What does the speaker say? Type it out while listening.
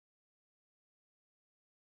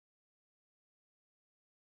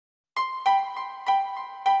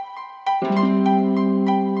I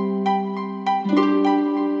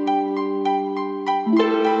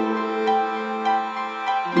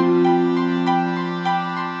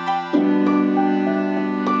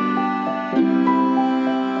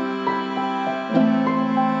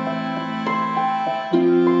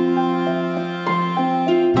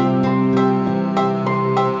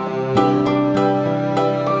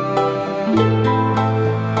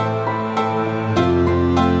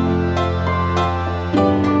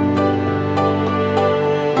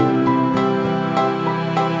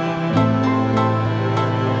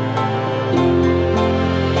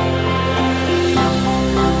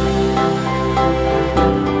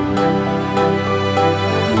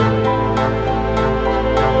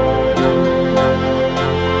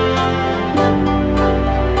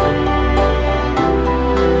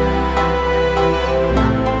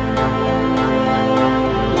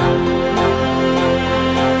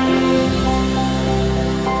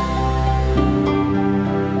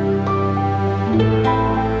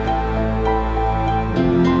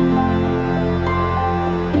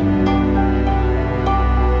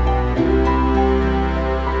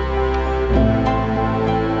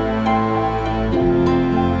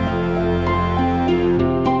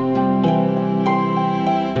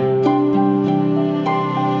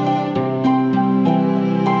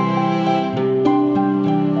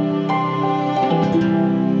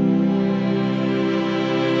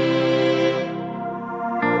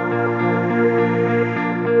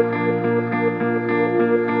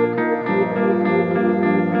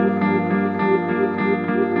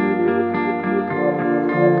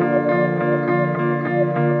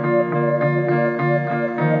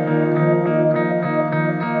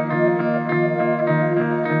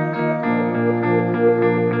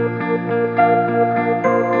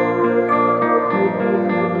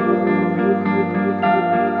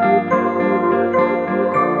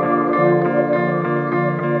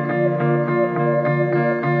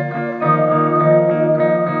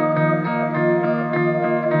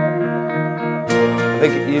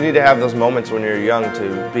think you need to have those moments when you're young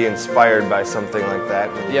to be inspired by something like that.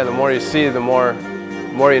 Yeah, the more you see, the more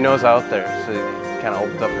you know's out there, so it kind of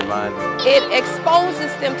opens up your mind. It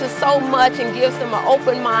exposes them to so much and gives them an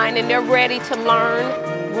open mind, and they're ready to learn.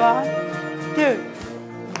 1, 2.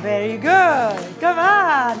 Very good. Come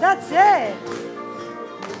on, that's it.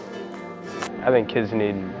 I think kids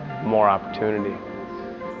need more opportunity.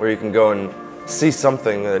 Where you can go and see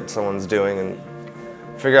something that someone's doing and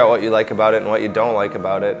figure out what you like about it and what you don't like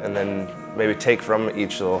about it, and then maybe take from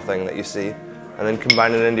each little thing that you see and then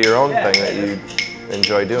combine it into your own thing that you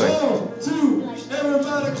enjoy doing. 1, 2,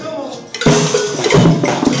 everybody come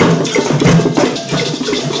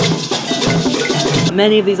on!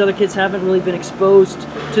 Many of these other kids haven't really been exposed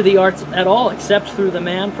to the arts at all except through the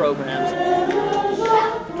Mann programs.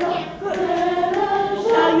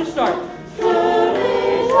 Now you start.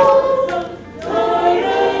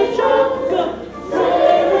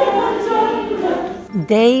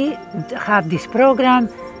 They have this program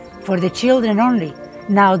for the children only.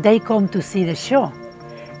 Now they come to see the show.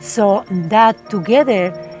 So that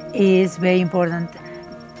together is very important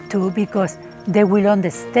too, because they will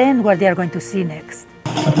understand what they are going to see next.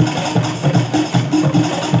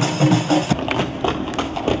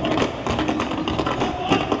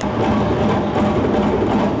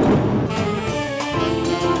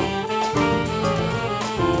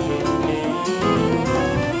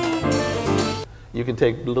 You can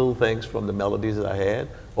take little things from the melodies that I had,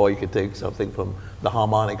 or you can take something from the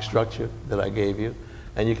harmonic structure that I gave you,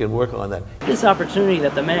 and you can work on that. This opportunity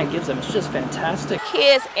that the Mann gives them is just fantastic.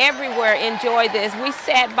 Kids everywhere enjoy this. We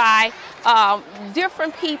sat by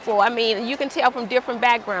different people. I mean, you can tell from different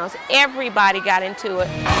backgrounds. Everybody got into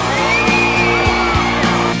it.